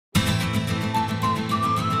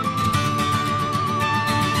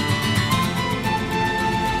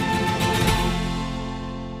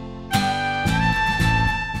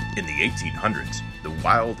the 1800s, the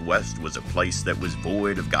Wild West was a place that was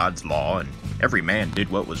void of God's law, and every man did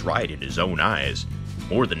what was right in his own eyes.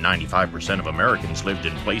 More than 95% of Americans lived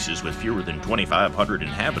in places with fewer than 2,500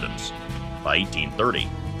 inhabitants. By 1830,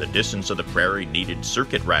 the distance of the prairie needed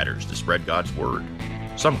circuit riders to spread God's word.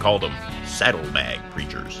 Some called them saddlebag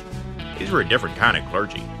preachers. These were a different kind of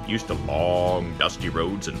clergy, used to long, dusty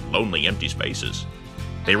roads and lonely, empty spaces.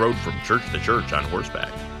 They rode from church to church on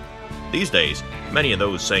horseback. These days, many of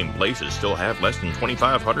those same places still have less than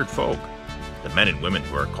 2,500 folk. The men and women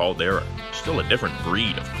who are called there are still a different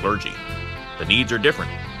breed of clergy. The needs are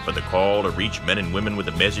different, but the call to reach men and women with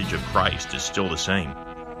the message of Christ is still the same.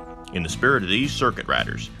 In the spirit of these circuit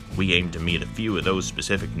riders, we aim to meet a few of those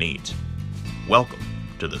specific needs. Welcome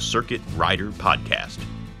to the Circuit Rider Podcast.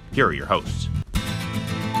 Here are your hosts.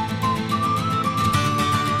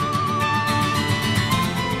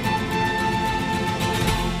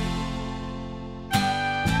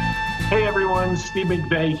 Hey everyone, Steve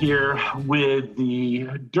McVeigh here with the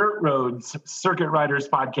Dirt Roads Circuit Riders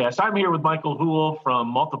Podcast. I'm here with Michael Houle from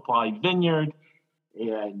Multiply Vineyard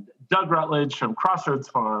and Doug Rutledge from Crossroads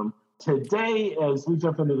Farm. Today, as we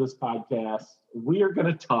jump into this podcast, we are going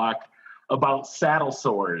to talk about saddle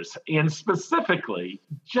sores and specifically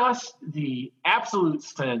just the absolute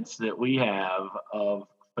sense that we have of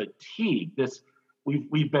fatigue.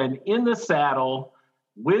 We've been in the saddle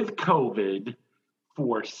with COVID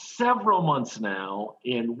for several months now,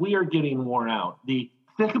 and we are getting worn out.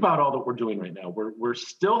 Think about all that we're doing right now. We're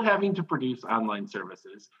still having to produce online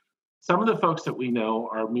services. Some of the folks that we know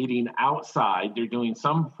are meeting outside. They're doing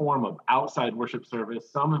some form of outside worship service.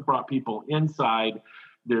 Some have brought people inside.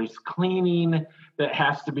 There's cleaning that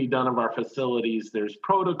has to be done of our facilities. There's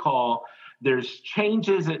protocol. There's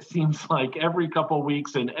changes, it seems like, every couple of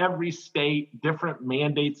weeks in every state. Different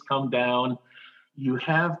mandates come down. You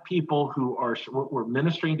have people we're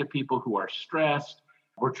ministering to people who are stressed.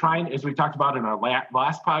 We're trying, as we talked about in our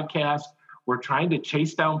last podcast, we're trying to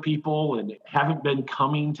chase down people and haven't been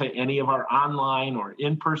coming to any of our online or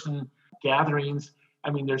in-person gatherings.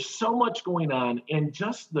 I mean, there's so much going on, and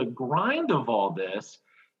just the grind of all this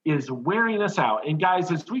is wearing us out. And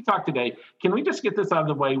guys, as we talk today, can we just get this out of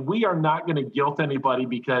the way? We are not going to guilt anybody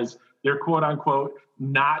because they're quote unquote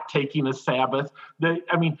not taking a Sabbath.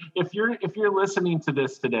 If you're listening to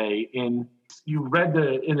this today and you read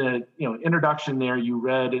introduction there, you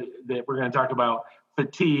read that we're going to talk about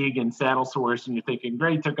fatigue and saddle sores, and you're thinking,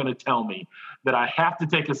 great, they're going to tell me that I have to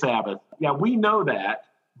take a Sabbath. Yeah, we know that,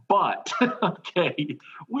 but okay,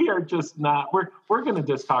 we are just not. We're going to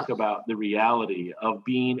just talk about the reality of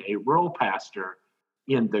being a rural pastor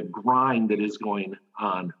in the grind that is going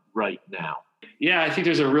on right now. Yeah, I think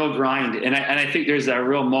there's a real grind, and I think there's a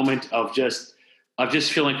real moment of just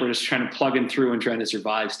feeling like we're just trying to plug in through and trying to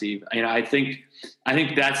survive, Steve. I think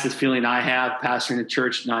that's the feeling I have pastoring a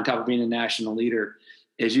church, on top of being a national leader,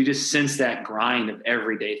 is you just sense that grind of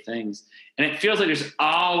everyday things, and it feels like there's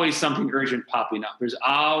always something urgent popping up. There's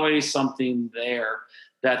always something there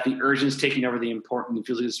that the urgent is taking over the important. It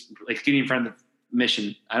feels like it's like getting in front of the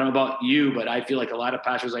mission. I don't know about you, but I feel like a lot of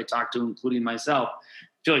pastors I talk to, including myself,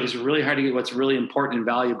 feel like it's really hard to get what's really important and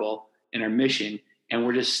valuable in our mission, and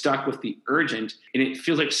we're just stuck with the urgent, and it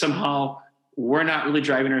feels like somehow we're not really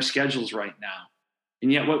driving our schedules right now.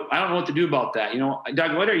 And yet, I don't know what to do about that.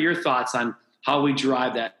 Doug, what are your thoughts on how we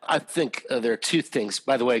drive that? I think there are two things.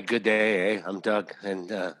 By the way, good day. I'm Doug, and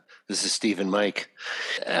this is Steve and Mike.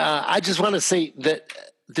 I just want to say that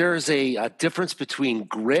there's a difference between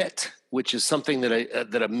grit, which is something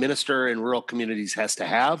that a minister in rural communities has to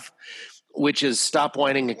have, which is stop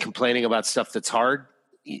whining and complaining about stuff that's hard.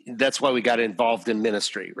 That's why we got involved in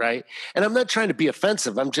ministry, right? And I'm not trying to be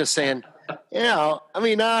offensive. I'm just saying,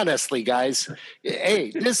 honestly, guys,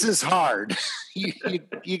 hey, this is hard.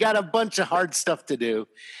 You got a bunch of hard stuff to do.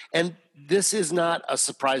 And this is not a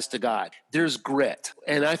surprise to God. There's grit.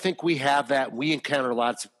 And I think we have that. We encounter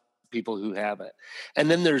lots of people who have it. And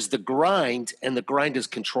then there's the grind, and the grind is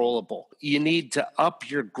controllable. You need to up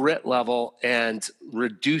your grit level and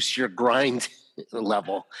reduce your grind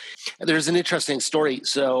level. There's an interesting story.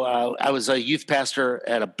 So I was a youth pastor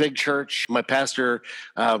at a big church. My pastor,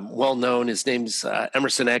 well known, his name's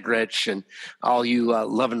Emerson Eggerichs, and all you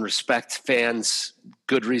Love and Respect fans,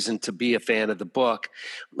 good reason to be a fan of the book.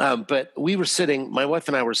 But my wife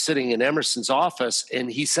and I were sitting in Emerson's office, and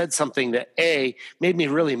he said something that A, made me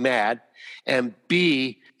really mad, and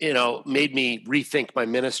B, made me rethink my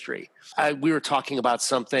ministry. We were talking about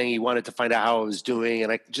something. He wanted to find out how I was doing,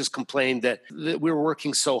 and I just complained that we were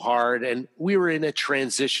working so hard, and we were in a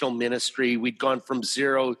transitional ministry. We'd gone from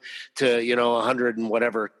 0 to 100 and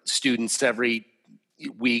whatever students every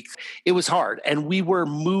weeks. It was hard. And we were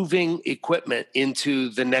moving equipment into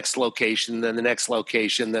the next location, then the next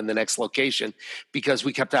location, then the next location, because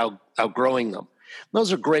we kept outgrowing them.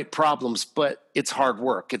 Those are great problems, but it's hard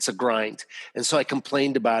work. It's a grind. And so I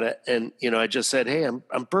complained about it. And, I just said, hey,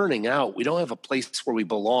 I'm burning out. We don't have a place where we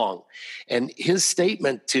belong. And his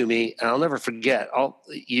statement to me, and I'll never forget,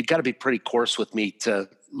 you got to be pretty coarse with me to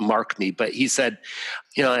mark me. But he said,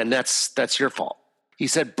 and that's your fault. He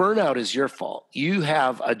said, burnout is your fault. You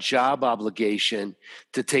have a job obligation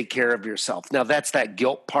to take care of yourself. Now, that's that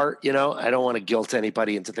guilt part, I don't want to guilt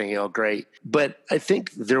anybody into thinking, oh, great. But I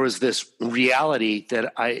think there was this reality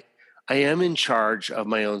that I am in charge of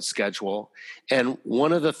my own schedule. And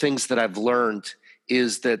one of the things that I've learned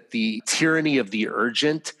is that the tyranny of the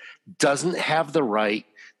urgent doesn't have the right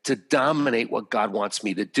to dominate what God wants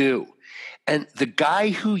me to do. And the guy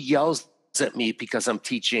who yells at me because I'm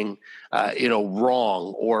teaching,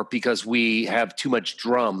 wrong, or because we have too much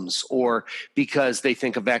drums, or because they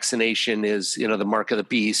think a vaccination is, the mark of the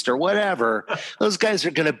beast or whatever, those guys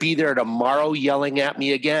are going to be there tomorrow yelling at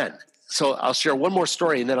me again. So I'll share one more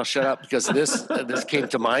story and then I'll shut up because this came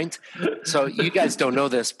to mind. So you guys don't know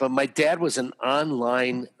this, but my dad was an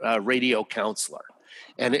online radio counselor.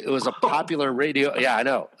 And it was a popular radio,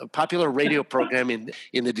 a popular radio program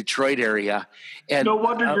in the Detroit area. And no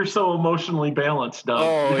wonder you're so emotionally balanced, Doug.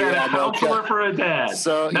 Oh, you had a counselor for a dad.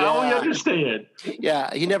 So now we understand.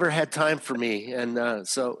 Yeah, he never had time for me, and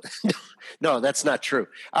so no, that's not true.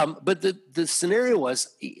 But the scenario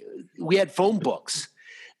was we had phone books.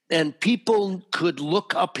 And people could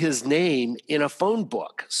look up his name in a phone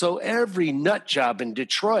book. So every nut job in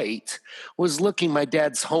Detroit was looking my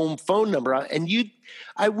dad's home phone number out. And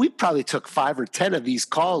we probably took 5 or 10 of these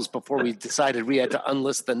calls before we decided we had to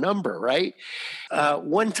unlist the number, right?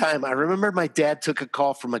 One time, I remember my dad took a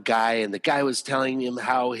call from a guy, and the guy was telling him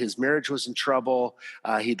how his marriage was in trouble.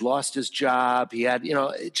 He'd lost his job. He had,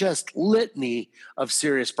 just litany of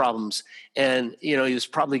serious problems. And, he was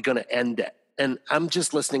probably going to end it. And I'm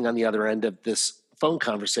just listening on the other end of this phone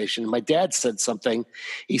conversation. My dad said something.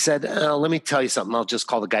 He said, let me tell you something. I'll just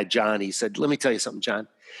call the guy John. He said, let me tell you something, John.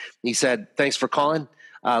 He said, thanks for calling.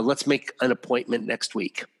 Let's make an appointment next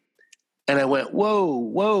week. And I went,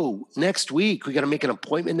 whoa, next week? We got to make an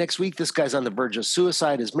appointment next week? This guy's on the verge of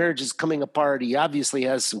suicide. His marriage is coming apart. He obviously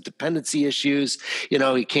has some dependency issues. He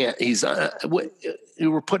can't, we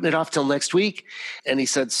were putting it off till next week. And he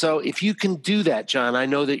said, so if you can do that, John, I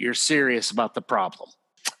know that you're serious about the problem.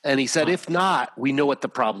 And he said, if not, we know what the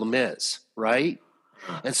problem is, right?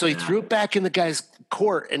 And so he threw it back in the guy's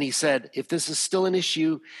court and he said, if this is still an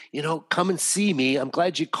issue, come and see me. I'm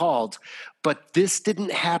glad you called. But this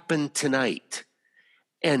didn't happen tonight.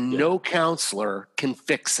 And no counselor can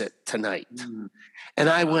fix it tonight. And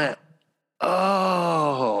I went,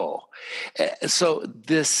 oh. So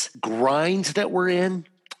this grind that we're in,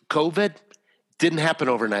 COVID, didn't happen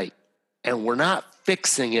overnight. And we're not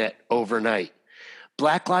fixing it overnight.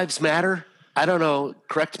 Black Lives Matter, I don't know,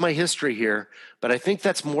 correct my history here, but I think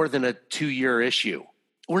that's more than a 2-year issue.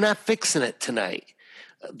 We're not fixing it tonight.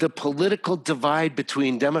 The political divide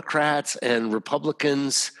between Democrats and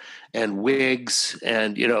Republicans and Whigs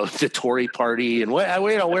and, the Tory party and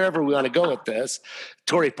wherever we want to go with this,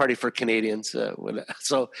 Tory party for Canadians.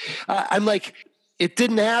 I'm like, it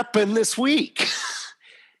didn't happen this week.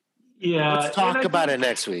 Yeah. Let's talk about it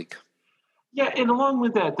next week. Yeah. And along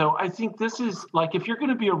with that, though, I think this is like, if you're going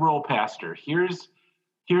to be a rural pastor, here's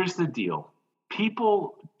the deal.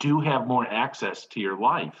 People do have more access to your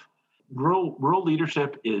life. Rural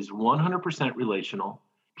leadership is 100% relational.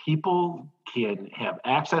 People can have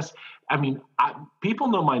access. I mean, people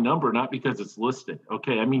know my number, not because it's listed.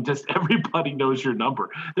 Okay. I mean, just everybody knows your number.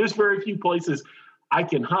 There's very few places I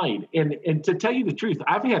can hide. And to tell you the truth,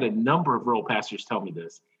 I've had a number of rural pastors tell me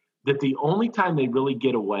this, that the only time they really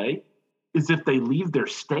get away is if they leave their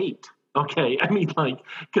state. Okay. I mean,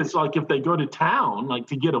 because if they go to town,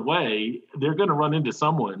 to get away, they're going to run into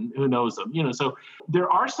someone who knows them, so there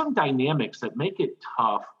are some dynamics that make it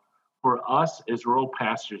tough for us as rural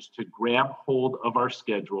pastors to grab hold of our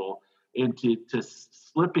schedule and to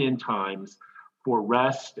slip in times for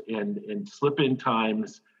rest and slip in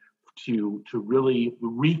times to really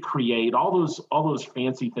recreate all those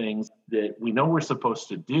fancy things that we know we're supposed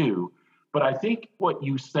to do. But I think what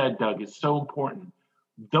you said, Doug, is so important.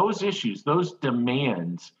 Those issues, those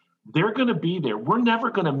demands, they're going to be there. We're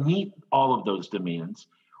never going to meet all of those demands.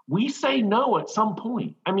 We say no at some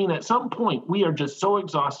point. I mean, at some point, we are just so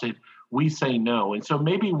exhausted, we say no. And so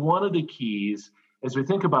maybe one of the keys, as we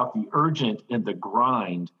think about the urgent and the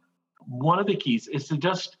grind, one of the keys is to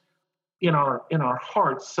just, in our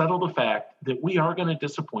hearts, settle the fact that we are going to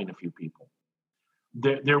disappoint a few people.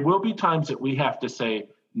 There will be times that we have to say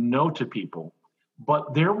no to people,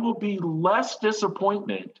 but there will be less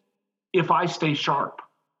disappointment if I stay sharp.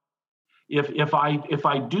 If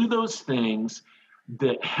I do those things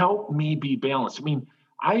that help me be balanced. I mean,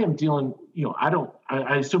 I am dealing,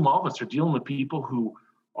 I assume all of us are dealing with people who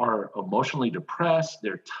are emotionally depressed.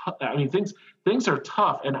 They're things are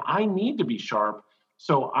tough, and I need to be sharp.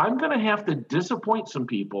 So I'm going to have to disappoint some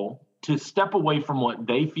people to step away from what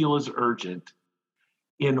they feel is urgent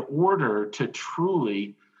in order to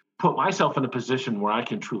truly put myself in a position where I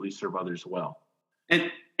can truly serve others well. And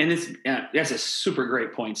that's a super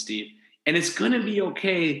great point, Steve. And it's going to be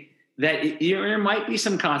okay that there might be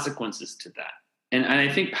some consequences to that. And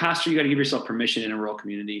I think, Pastor, you got to give yourself permission in a rural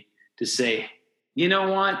community to say, you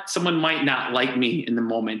know what, someone might not like me in the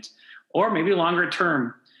moment, or maybe longer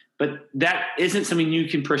term, but that isn't something you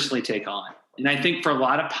can personally take on. And I think for a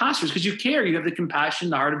lot of pastors, because you care, you have the compassion,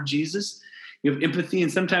 the heart of Jesus, you have empathy,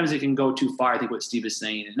 and sometimes it can go too far, I think what Steve is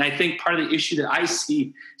saying. And I think part of the issue that I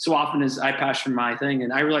see so often is I pastor my thing,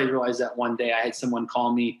 and I really realized that one day I had someone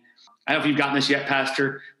call me. I don't know if you've gotten this yet,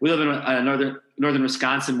 Pastor. We live in northern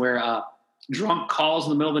Wisconsin where drunk calls in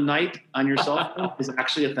the middle of the night on your cell phone is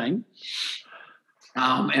actually a thing.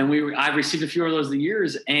 And I've received a few of those over the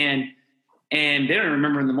years, and they don't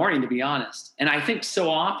remember in the morning, to be honest. And I think so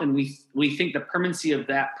often we think the permanency of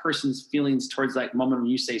that person's feelings towards that moment when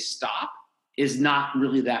you say stop is not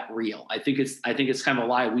really that real. I think it's kind of a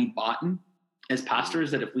lie we bought in as pastors,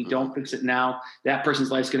 that if we don't fix it now, that person's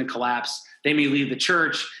life's going to collapse. They may leave the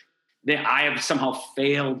church. I have somehow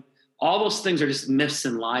failed. All those things are just myths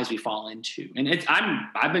and lies we fall into. And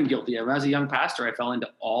I've been guilty of. As a young pastor, I fell into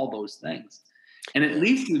all those things. And it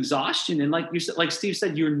leads to exhaustion. And like you said, like Steve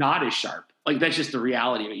said, you're not as sharp. Like, that's just the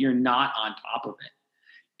reality of it. You're not on top of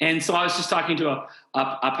it. And so I was just talking to a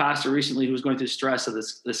pastor recently who was going through stress of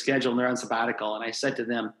the schedule, and they're on sabbatical. And I said to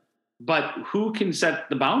them, but who can set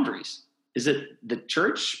the boundaries? Is it the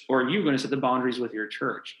church, or are you going to set the boundaries with your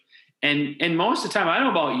church? And most of the time, I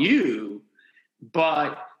don't know about you,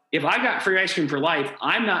 but if I got free ice cream for life,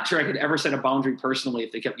 I'm not sure I could ever set a boundary personally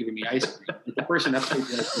if they kept giving me ice cream. If the person that paid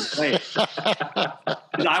me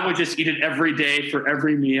because I would just eat it every day for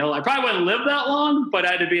every meal. I probably wouldn't live that long, but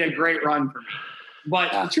it'd be a great run for me.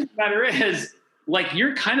 But the truth of the matter is, like,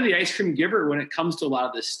 you're kind of the ice cream giver when it comes to a lot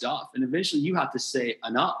of this stuff. And eventually you have to say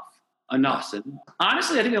enough. And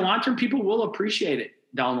honestly, I think in the long term, people will appreciate it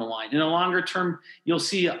down the line. In the longer term, you'll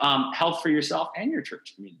see health for yourself and your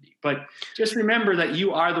church community. But just remember that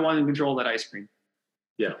you are the one in control of that ice cream.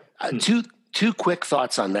 Yeah. Two quick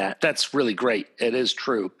thoughts on that. That's really great. It is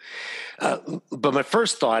true. But my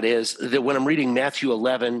first thought is that when I'm reading Matthew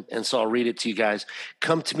 11, and so I'll read it to you guys,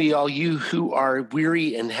 come to me, all you who are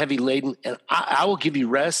weary and heavy laden, and I will give you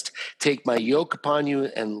rest. Take my yoke upon you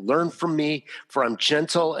and learn from me, for I'm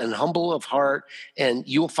gentle and humble of heart, and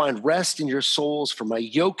you will find rest in your souls, for my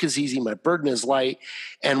yoke is easy, my burden is light.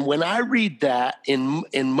 And when I read that in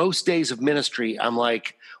most days of ministry, I'm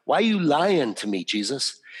like, why are you lying to me,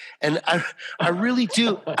 Jesus? And I really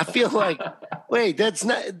do. I feel like, wait,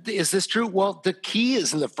 is this true? Well, the key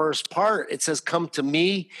is in the first part. It says, come to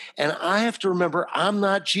me. And I have to remember, I'm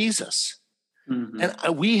not Jesus. Mm-hmm.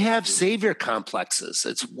 And we have savior complexes.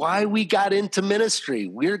 It's why we got into ministry.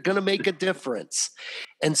 We're going to make a difference.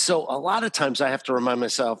 And so a lot of times I have to remind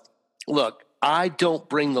myself, look, I don't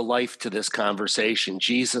bring the life to this conversation.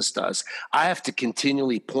 Jesus does. I have to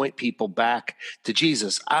continually point people back to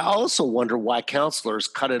Jesus. I also wonder why counselors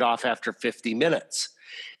cut it off after 50 minutes.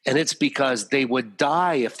 And it's because they would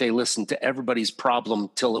die if they listened to everybody's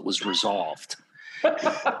problem till it was resolved.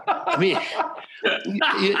 I mean,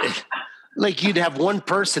 like, you'd have one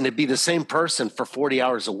person, it'd be the same person for 40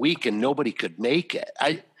 hours a week, and nobody could make it.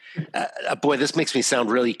 Boy, this makes me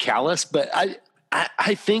sound really callous, but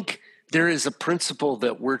I think there is a principle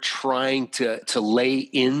that we're trying to lay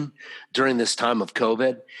in during this time of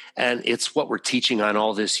COVID, and it's what we're teaching on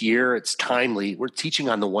all this year. It's timely. We're teaching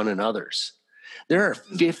on the one another's. There are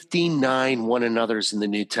 59 one another's in the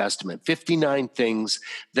New Testament, 59 things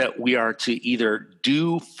that we are to either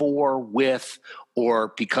do for, with,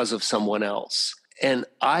 or because of someone else. And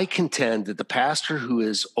I contend that the pastor who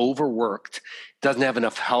is overworked doesn't have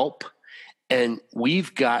enough help, and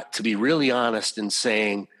we've got to be really honest in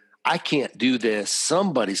saying, I can't do this.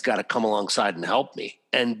 Somebody's got to come alongside and help me.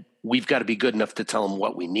 And we've got to be good enough to tell them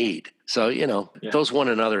what we need. So, those one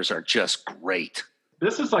another's are just great.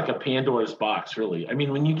 This is like a Pandora's box, really. I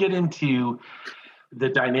mean, when you get into the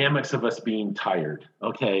dynamics of us being tired,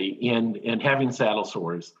 okay, and having saddle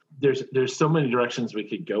sores, there's so many directions we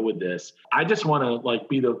could go with this. I just want to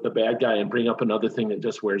be the bad guy and bring up another thing that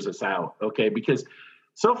just wears us out, okay? Because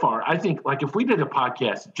so far, I think like if we did a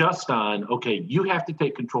podcast just on, okay, you have to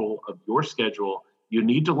take control of your schedule. You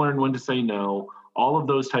need to learn when to say no, all of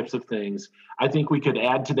those types of things. I think we could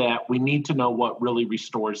add to that. We need to know what really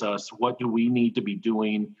restores us. What do we need to be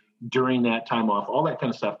doing during that time off, all that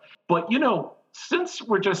kind of stuff. But, since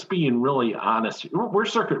we're just being really honest, we're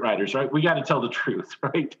circuit riders, right? We got to tell the truth,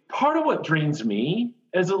 right? Part of what drains me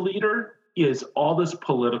as a leader is all this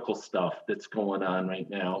political stuff that's going on right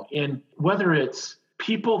now. And whether it's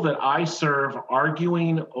people that I serve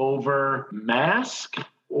arguing over mask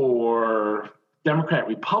or Democrat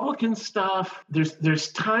Republican stuff,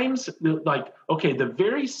 there's times like, okay, the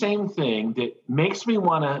very same thing that makes me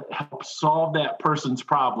want to help solve that person's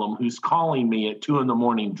problem who's calling me at 2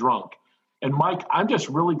 a.m. drunk. And Mike, I'm just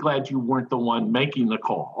really glad you weren't the one making the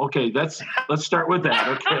call. Okay, let's start with that.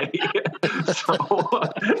 Okay, so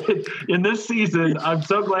in this season, I'm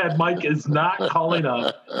so glad Mike is not calling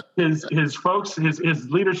up his folks, his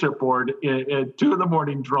leadership board at 2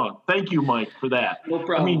 a.m. drunk. Thank you, Mike, for that. No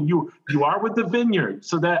problem. I mean, you are with the Vineyard,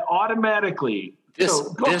 so that automatically.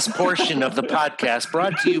 This portion of the podcast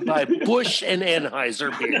brought to you by Busch and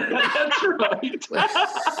Anheuser beer. That's right.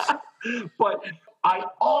 But I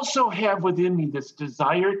also have within me this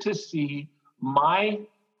desire to see my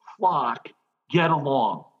flock get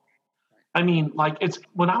along. I mean, like it's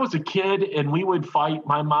when I was a kid and we would fight,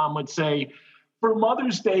 my mom would say, for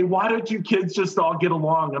Mother's Day, why don't you kids just all get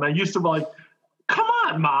along? And I used to be like, come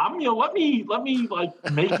on, Mom, let me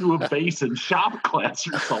like make you a vase in shop class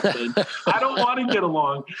or something. I don't want to get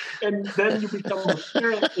along. And then you become a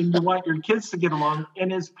parent and you want your kids to get along.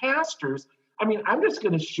 And as pastors, I mean, I'm just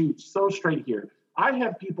going to shoot so straight here. I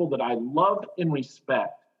have people that I love and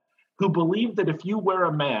respect who believe that if you wear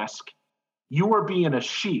a mask, you are being a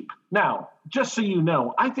sheep. Now, just so you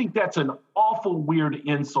know, I think that's an awful weird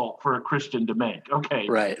insult for a Christian to make. Okay.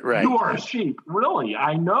 Right. You are a sheep. Really?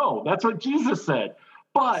 I know. That's what Jesus said.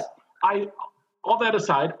 But all that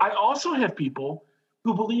aside, I also have people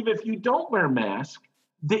who believe if you don't wear a mask,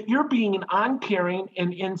 that you're being uncaring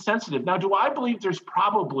and insensitive. Now, do I believe there's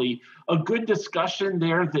probably a good discussion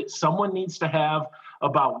there that someone needs to have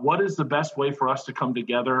about what is the best way for us to come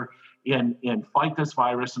together and fight this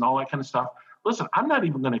virus and all that kind of stuff? Listen, I'm not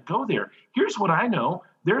even going to go there. Here's what I know.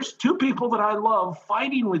 There's two people that I love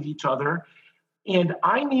fighting with each other, and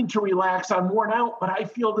I need to relax. I'm worn out, but I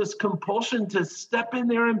feel this compulsion to step in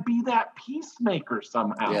there and be that peacemaker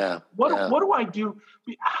somehow. Yeah. What do I do?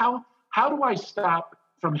 How do I stop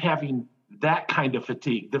from having that kind of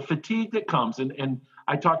fatigue, the fatigue that comes, and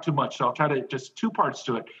I talk too much, so I'll try to just two parts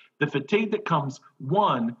to it. The fatigue that comes,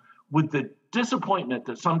 one, with the disappointment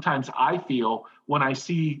that sometimes I feel when I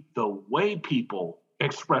see the way people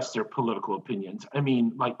express their political opinions. I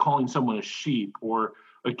mean, like calling someone a sheep or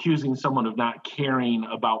accusing someone of not caring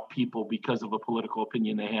about people because of a political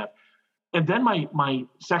opinion they have. And then my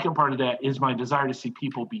second part of that is my desire to see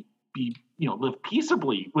people be live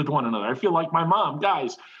peaceably with one another. I feel like my mom,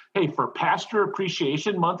 guys, hey, for Pastor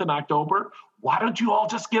Appreciation Month in October, why don't you all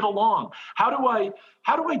just get along? How do I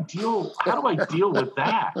deal with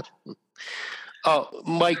that? Oh,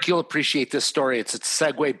 Mike, you'll appreciate this story. It's a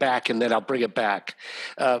segue back, and then I'll bring it back.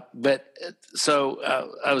 I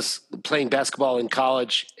was playing basketball in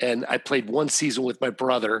college, and I played one season with my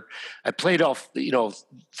brother. I played off,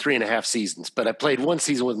 3.5 seasons, but I played one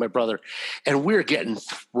season with my brother, and we were getting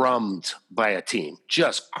thrummed by a team,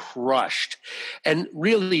 just crushed. And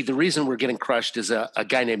really, the reason we're getting crushed is a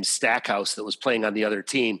guy named Stackhouse that was playing on the other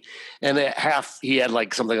team, and at half he had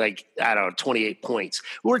something like 28 points.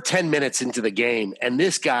 We're 10 minutes into the game. And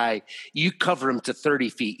this guy, you cover him to 30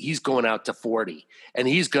 feet, he's going out to 40, and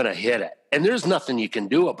he's going to hit it. And there's nothing you can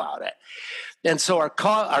do about it. And so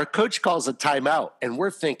our coach calls a timeout, and we're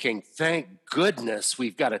thinking, thank goodness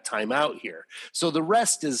we've got a timeout here. So the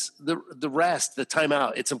rest is the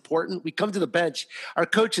timeout. It's important. We come to the bench. Our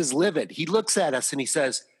coach is livid. He looks at us and he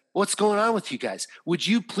says, "What's going on with you guys? Would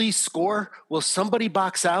you please score? Will somebody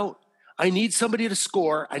box out? I need somebody to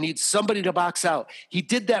score. I need somebody to box out." He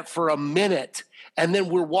did that for a minute, and then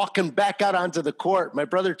we're walking back out onto the court. My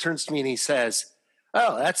brother turns to me and he says,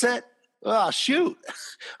 "Oh, that's it? Oh, shoot.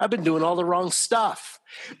 I've been doing all the wrong stuff."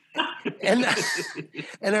 And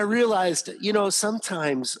I realized,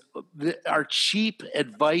 sometimes our cheap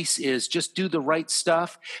advice is just do the right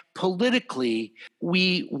stuff. Politically,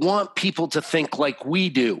 we want people to think like we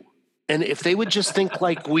do. And if they would just think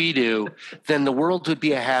like we do, then the world would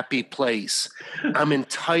be a happy place. I'm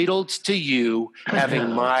entitled to you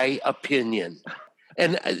having my opinion.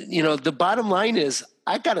 And, the bottom line is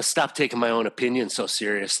I got to stop taking my own opinion so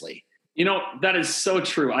seriously. That is so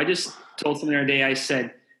true. I just told someone the other day, I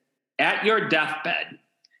said, at your deathbed,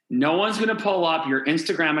 No one's going to pull up your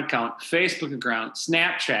Instagram account, Facebook account,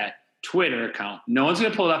 Snapchat, Twitter account. No one's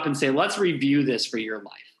going to pull it up and say, let's review this for your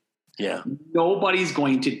life. Yeah. Nobody's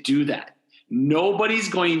going to do that. Nobody's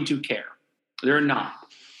going to care. They're not.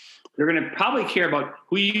 They're going to probably care about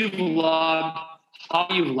who you've loved, how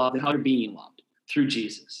you've loved, and how you're being loved through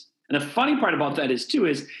Jesus. And the funny part about that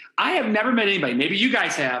is I have never met anybody, maybe you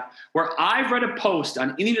guys have, where I've read a post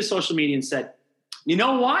on any of the social media and said, you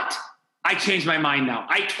know what? I changed my mind now.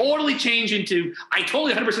 I totally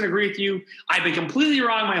 100% agree with you. I've been completely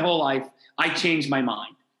wrong my whole life. I changed my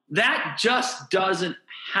mind. That just doesn't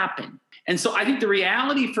happen. And so I think the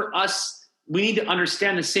reality for us, we need to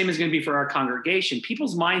understand the same is going to be for our congregation.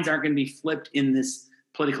 People's minds aren't going to be flipped in this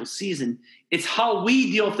political season. It's how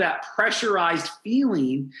we deal with that pressurized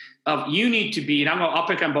feeling of you need to be, and I'll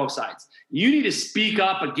pick on both sides. You need to speak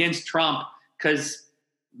up against Trump because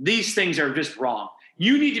these things are just wrong.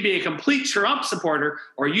 You need to be a complete Trump supporter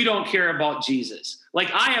or you don't care about Jesus. Like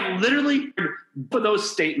I have literally put those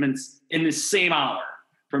statements in the same hour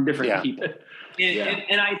from different people.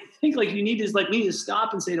 And I think we need to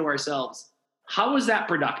stop and say to ourselves, how is that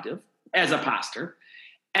productive as a pastor?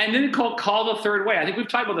 And then call the third way. I think we've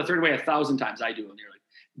talked about the third way 1,000 times. I do. And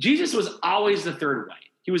Jesus was always the third way.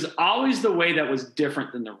 He was always the way that was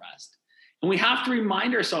different than the rest. And we have to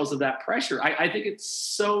remind ourselves of that pressure. I think it's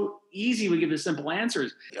so easy we give the simple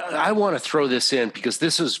answers. I want to throw this in because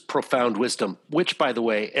this is profound wisdom, which, by the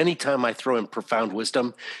way, anytime I throw in profound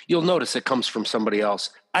wisdom, you'll notice it comes from somebody else.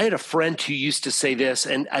 I had a friend who used to say this,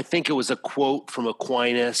 and I think it was a quote from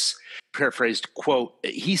Aquinas, paraphrased quote.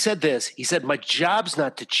 He said this. He said, my job's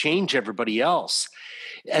not to change everybody else.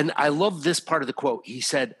 And I love this part of the quote. He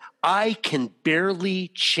said, I can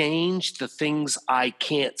barely change the things I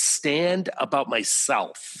can't stand about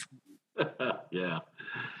myself. Yeah.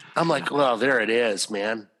 I'm like, well, there it is,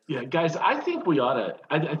 man. Yeah, guys, I think we ought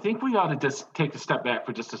to just take a step back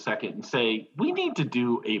for just a second and say we need to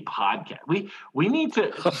do a podcast. We need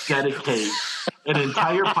to dedicate an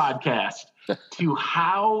entire podcast to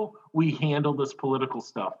how we handle this political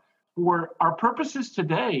stuff. For our purposes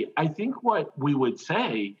today, I think what we would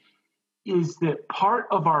say is that part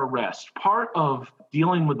of our rest, part of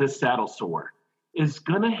dealing with this saddle sore is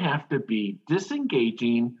going to have to be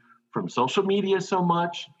disengaging from social media so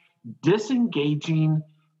much, disengaging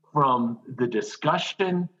from the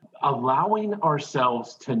discussion, allowing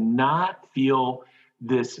ourselves to not feel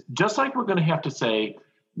this, just like we're going to have to say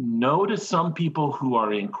no to some people who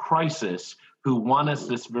are in crisis, who want us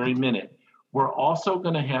this very minute. We're also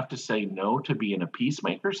going to have to say no to being a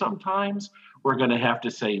peacemaker sometimes. We're going to have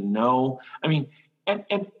to say no. I mean, and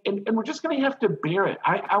we're just going to have to bear it.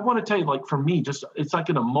 I want to tell you, for me, it's like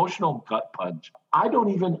an emotional gut punch. I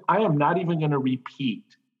am not even going to repeat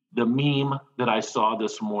the meme that I saw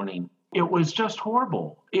this morning. It was just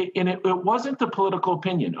horrible. It wasn't the political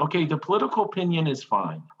opinion. Okay, the political opinion is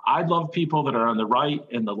fine. I love people that are on the right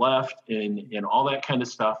and the left and all that kind of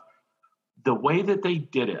stuff. The way that they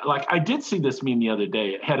did it, I did see this meme the other day.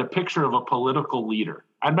 It had a picture of a political leader.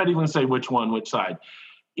 I'm not even going to say which side.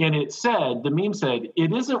 And the meme said,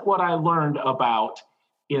 it isn't what I learned about,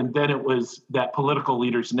 and then it was that political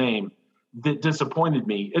leader's name that disappointed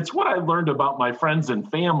me. It's what I learned about my friends and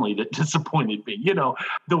family that disappointed me.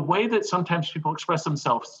 The way that sometimes people express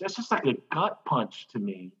themselves, that's just like a gut punch to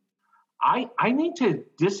me. I need to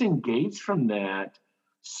disengage from that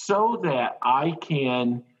so that I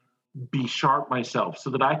can be sharp myself,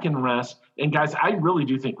 so that I can rest. And guys, I really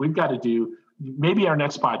do think we've got to do maybe our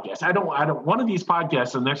next podcast. I don't one of these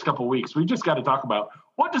podcasts in the next couple of weeks, we just got to talk about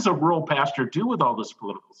what does a rural pastor do with all this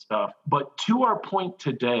political stuff. But to our point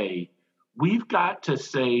today, we've got to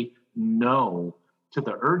say no to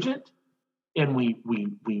the urgent, and we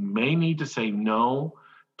may need to say no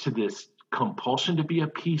to this compulsion to be a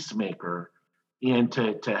peacemaker and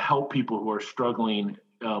to help people who are struggling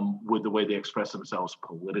with the way they express themselves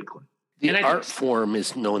politically. The art form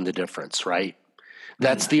is knowing the difference, right?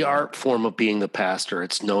 That's the art form of being the pastor.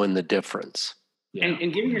 It's knowing the difference. Yeah.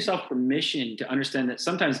 And giving yourself permission to understand that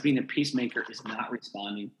sometimes being a peacemaker is not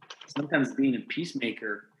responding. Sometimes being a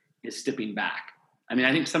peacemaker is stepping back. I mean,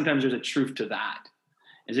 I think sometimes there's a truth to that.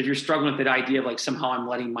 As if you're struggling with that idea of somehow I'm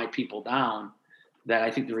letting my people down, that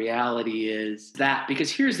I think the reality is that,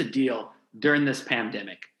 because here's the deal during this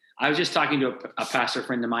pandemic. I was just talking to a pastor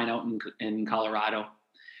friend of mine out in Colorado,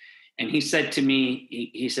 and he said to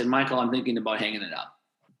me, he said, Michael, I'm thinking about hanging it up.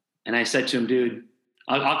 And I said to him, dude,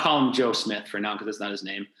 I'll call him Joe Smith for now because that's not his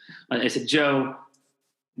name. I said, Joe,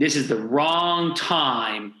 this is the wrong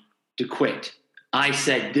time to quit. I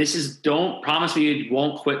said, don't promise me you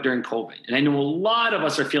won't quit during COVID. And I know a lot of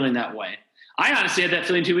us are feeling that way. I honestly had that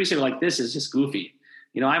feeling 2 weeks ago, this is just goofy.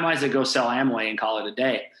 I might as well go sell Amway and call it a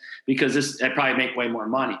day, because I'd probably make way more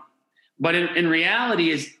money. But in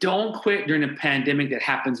reality is, don't quit during a pandemic that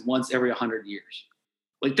happens once every 100 years.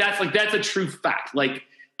 That's a true fact.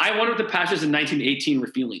 I wonder what the pastors in 1918 were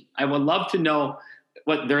feeling. I would love to know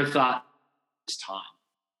what their thought this time.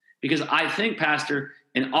 Because I think, Pastor,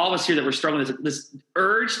 and all of us here that we're struggling with this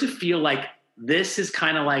urge to feel like this is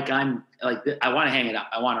kind of like I want to hang it up.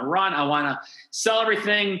 I want to run. I want to sell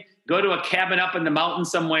everything, go to a cabin up in the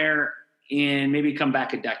mountains somewhere, and maybe come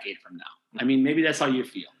back a decade from now. I mean, maybe that's how you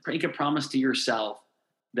feel. Make a promise to yourself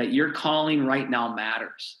that your calling right now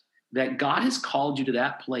matters, that God has called you to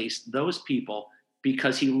that place, those people,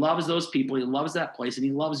 because he loves those people. He loves that place, and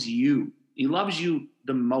he loves you. He loves you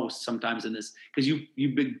the most sometimes in this, because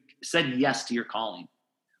you've said yes to your calling.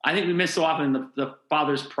 I think we miss so often the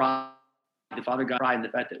Father's pride, the Father God's pride in the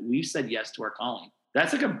fact that we've said yes to our calling.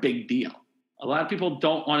 That's like a big deal. A lot of people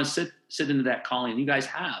don't want to sit into that calling. You guys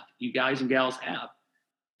and gals have.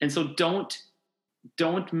 And so don't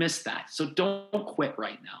miss that. So don't quit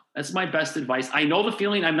right now. That's my best advice. I know the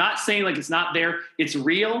feeling. I'm not saying like it's not there. It's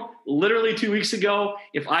real. Literally 2 weeks ago,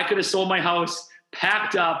 if I could have sold my house,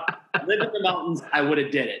 packed up, lived in the mountains, I would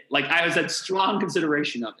have did it. I was at strong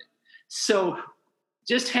consideration of it. So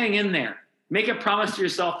just hang in there. Make a promise to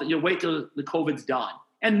yourself that you'll wait till the COVID's done,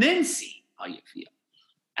 and then see how you feel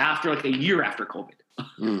after a year after COVID.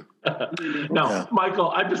 No, Michael,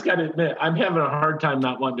 I just got to admit, I'm having a hard time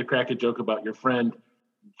not wanting to crack a joke about your friend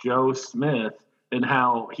Joe Smith and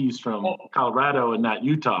how he's from Colorado and not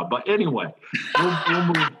Utah. But anyway, we'll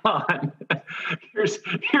move on.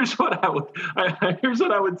 Here's what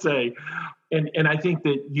I would say, and I think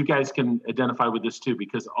that you guys can identify with this too,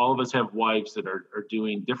 because all of us have wives that are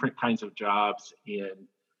doing different kinds of jobs, and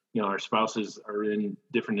our spouses are in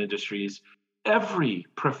different industries. Every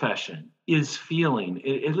profession is feeling,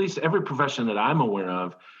 at least every profession that I'm aware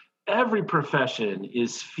of, every profession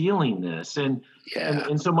is feeling this. And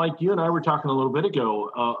so, Mike, you and I were talking a little bit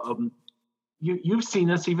ago. You've seen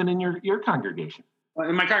this even in your congregation.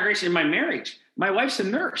 In my congregation, in my marriage, my wife's a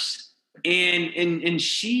nurse, and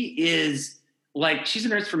she is she's a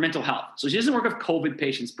nurse for mental health. So she doesn't work with COVID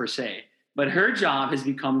patients per se, but her job has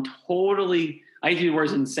become totally, I use the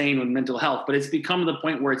words insane with mental health, but it's become to the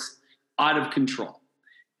point where it's out of control.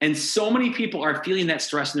 And so many people are feeling that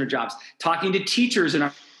stress in their jobs. Talking to teachers in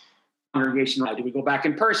our congregation, do we go back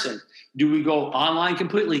in person? Do we go online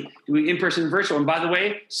completely? Do we in-person, virtual? And by the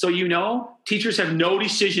way, so teachers have no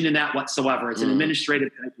decision in that whatsoever. It's an administrative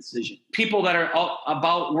type decision. People that are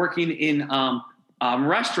about working in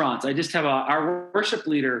restaurants. I just have our worship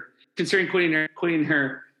leader considering quitting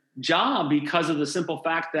her job because of the simple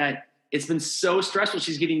fact that it's been so stressful.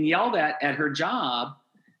 She's getting yelled at her job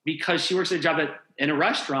because she works at a job in a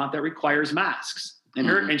restaurant that requires masks.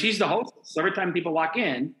 And she's the host. So every time people walk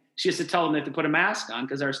in, she has to tell them they have to put a mask on,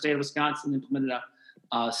 because our state of Wisconsin implemented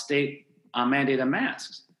a state mandate on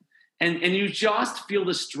masks. And you just feel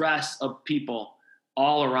the stress of people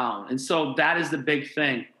all around. And so that is the big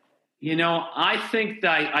thing. I think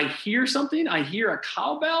that I hear something. I hear a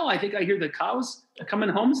cowbell. I think I hear the cows coming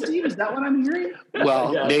home, Steve. Is that what I'm hearing?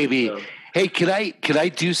 Well, Yeah, maybe. so. Hey, could I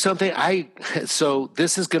do something? So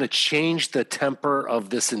this is going to change the temper of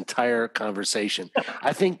this entire conversation.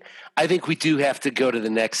 I think we do have to go to the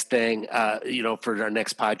next thing, for our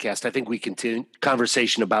next podcast. I think we continue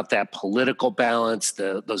conversation about that political balance,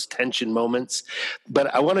 those tension moments.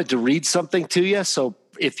 But I wanted to read something to you. So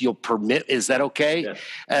if you'll permit, is that okay? Yes,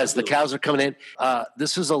 as the cows are coming in.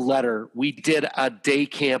 This was a letter. We did a day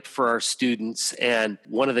camp for our students, and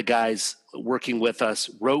one of the guys working with us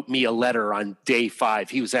wrote me a letter on day 5.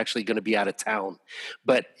 He was actually going to be out of town,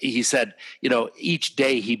 but he said, each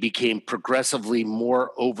day he became progressively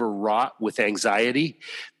more overwrought with anxiety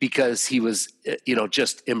because he was,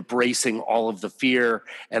 just embracing all of the fear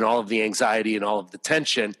and all of the anxiety and all of the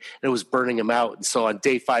tension, and it was burning him out. And so on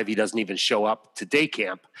day 5, he doesn't even show up to day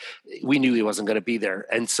camp. We knew he wasn't going to be there.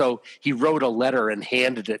 And so he wrote a letter and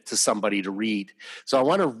handed it to somebody to read. So I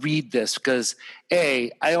want to read this because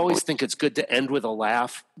I always think it's good to end with a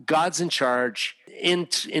laugh. God's in charge. In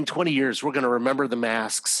 20 years, we're going to remember the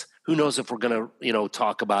masks. Who knows if we're going to,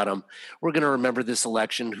 talk about them? We're going to remember this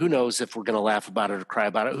election. Who knows if we're going to laugh about it or cry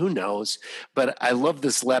about it? Who knows? But I love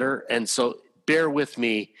this letter. And so bear with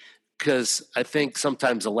me because I think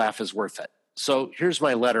sometimes a laugh is worth it. So here's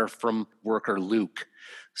my letter from worker Luke.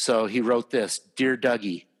 So he wrote this: Dear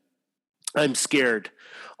Dougie, I'm scared.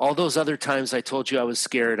 All those other times I told you I was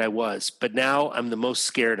scared, I was. But now I'm the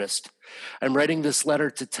most scaredest. I'm writing this letter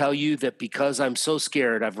to tell you that because I'm so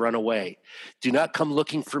scared, I've run away. Do not come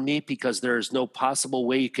looking for me because there is no possible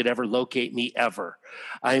way you could ever locate me ever.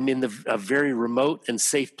 I am in a very remote and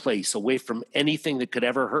safe place, away from anything that could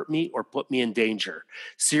ever hurt me or put me in danger.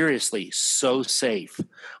 Seriously, so safe.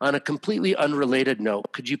 On a completely unrelated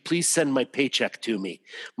note, could you please send my paycheck to me?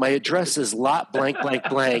 My address is lot blank, blank,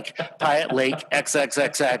 blank, Piat Lake,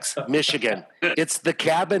 XXXX, Michigan. It's the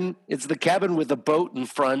cabin with a boat in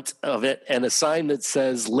front of it and a sign that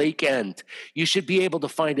says Lake End. You should be able to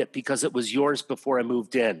find it because it was yours before I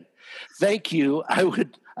moved in. Thank you.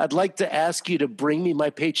 I'd like to ask you to bring me my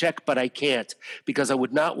paycheck, but I can't because I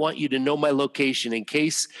would not want you to know my location in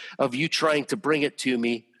case of you trying to bring it to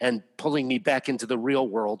me and pulling me back into the real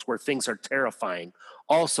world where things are terrifying.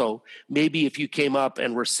 Also, maybe if you came up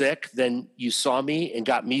and were sick, then you saw me and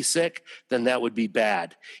got me sick, then that would be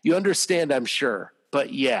bad. You understand, I'm sure.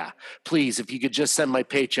 But yeah, please, if you could just send my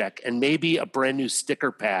paycheck and maybe a brand new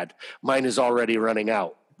sticker pad. Mine is already running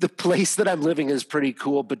out. The place that I'm living is pretty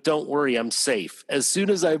cool, but don't worry, I'm safe. As soon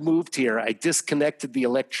as I moved here, I disconnected the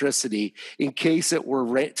electricity in case it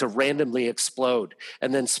were to randomly explode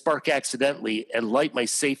and then spark accidentally and light my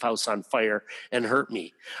safe house on fire and hurt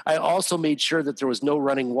me. I also made sure that there was no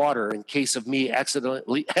running water in case of me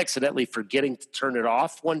accidentally forgetting to turn it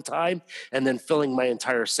off one time and then filling my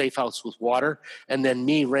entire safe house with water and then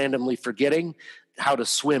me randomly forgetting how to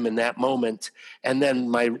swim in that moment, and then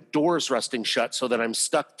my doors rusting shut so that I'm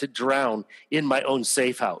stuck to drown in my own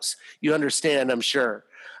safe house. You understand, I'm sure.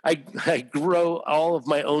 I grow all of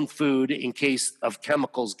my own food in case of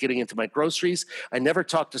chemicals getting into my groceries. I never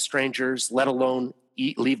talk to strangers, let alone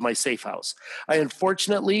leave my safe house. I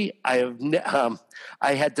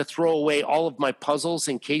had to throw away all of my puzzles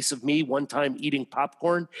in case of me one time eating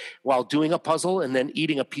popcorn while doing a puzzle and then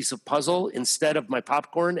eating a piece of puzzle instead of my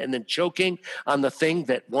popcorn and then choking on the thing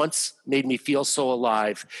that once made me feel so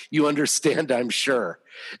alive. You understand, I'm sure.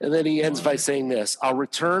 And then he ends by saying this: I'll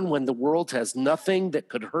return when the world has nothing that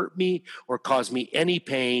could hurt me or cause me any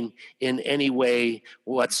pain in any way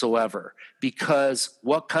whatsoever. Because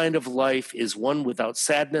what kind of life is one without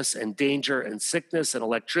sadness and danger and sickness and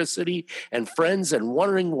electricity and friends and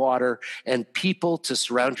running water and people to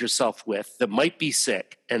surround yourself with that might be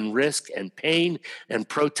sick and risk and pain and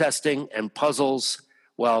protesting and puzzles?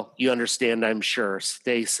 Well, you understand, I'm sure.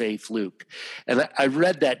 Stay safe, Luke. And I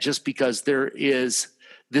read that just because this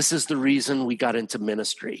is the reason we got into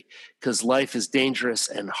ministry, because life is dangerous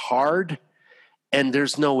and hard, and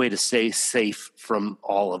there's no way to stay safe from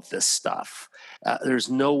all of this stuff. There's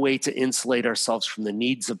no way to insulate ourselves from the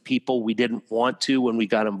needs of people we didn't want to when we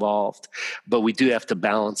got involved, but we do have to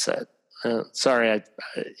balance it. Sorry, I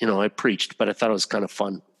preached, but I thought it was kind of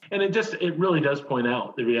fun. And it really does point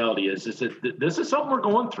out the reality is that this is something we're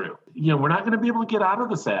going through. We're not going to be able to get out of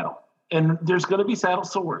the saddle. And there's going to be saddle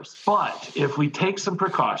sores. But if we take some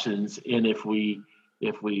precautions and if we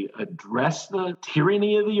address the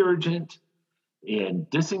tyranny of the urgent and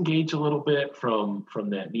disengage a little bit from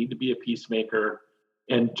that need to be a peacemaker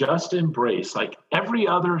and just embrace, like every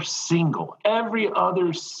other single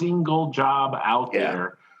job out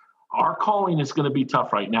there, our calling is going to be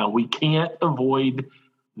tough right now. We can't avoid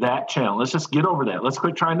that challenge. Let's just get over that. Let's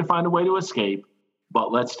quit trying to find a way to escape.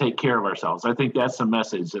 But let's take care of ourselves. I think that's the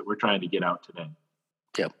message that we're trying to get out today.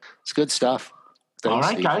 Yep. It's good stuff. Thanks, all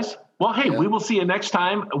right, Steve. Guys. Well, hey, we will see you next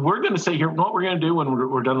time. We're going to say here, what we're going to do when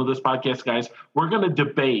we're done with this podcast, guys, we're going to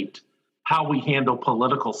debate how we handle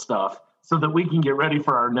political stuff so that we can get ready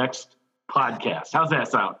for our next podcast. How's that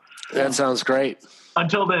sound? That sounds great.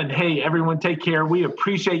 Until then, hey, everyone, take care. We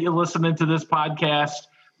appreciate you listening to this podcast.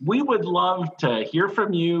 We would love to hear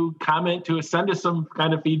from you, comment to us, send us some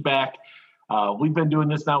kind of feedback. We've been doing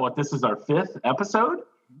this now. This is our 5th episode,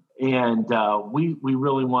 and we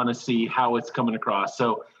really want to see how it's coming across.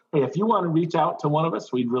 So, hey, if you want to reach out to one of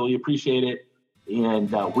us, we'd really appreciate it,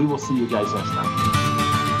 and we will see you guys next time.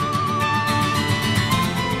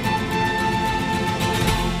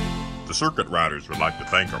 The Circuit Riders would like to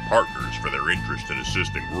thank our partners for their interest in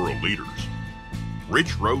assisting rural leaders.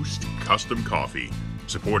 Rich Roast Custom Coffee,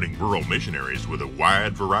 supporting rural missionaries with a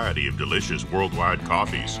wide variety of delicious worldwide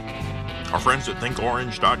coffees. Our friends at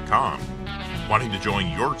ThinkOrange.com, wanting to join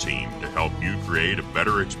your team to help you create a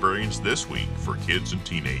better experience this week for kids and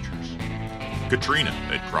teenagers. Katrina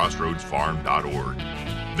at CrossroadsFarm.org.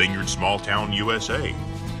 Vineyard Small Town USA.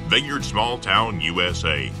 Vineyard Small Town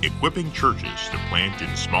USA, equipping churches to plant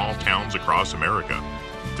in small towns across America.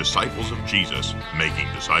 Disciples of Jesus, making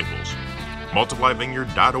disciples.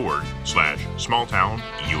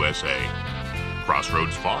 MultiplyVineyard.org/smalltownusa.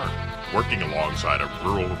 Crossroads Farm. working alongside of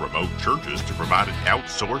rural remote churches to provide an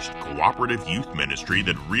outsourced cooperative youth ministry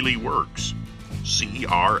that really works.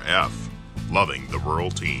 CRF, loving the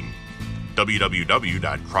rural teen.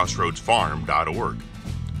 www.crossroadsfarm.org.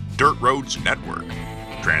 Dirt Roads Network,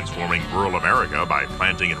 transforming rural America by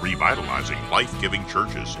planting and revitalizing life-giving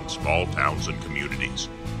churches in small towns and communities.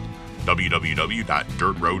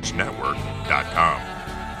 www.dirtroadsnetwork.com.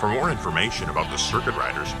 For more information about the Circuit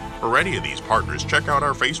Riders or any of these partners, check out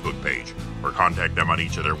our Facebook page or contact them on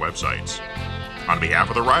each of their websites. On behalf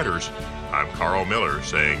of the Riders, I'm Carl Miller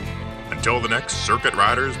saying, until the next Circuit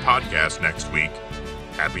Riders podcast next week,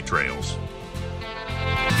 happy trails.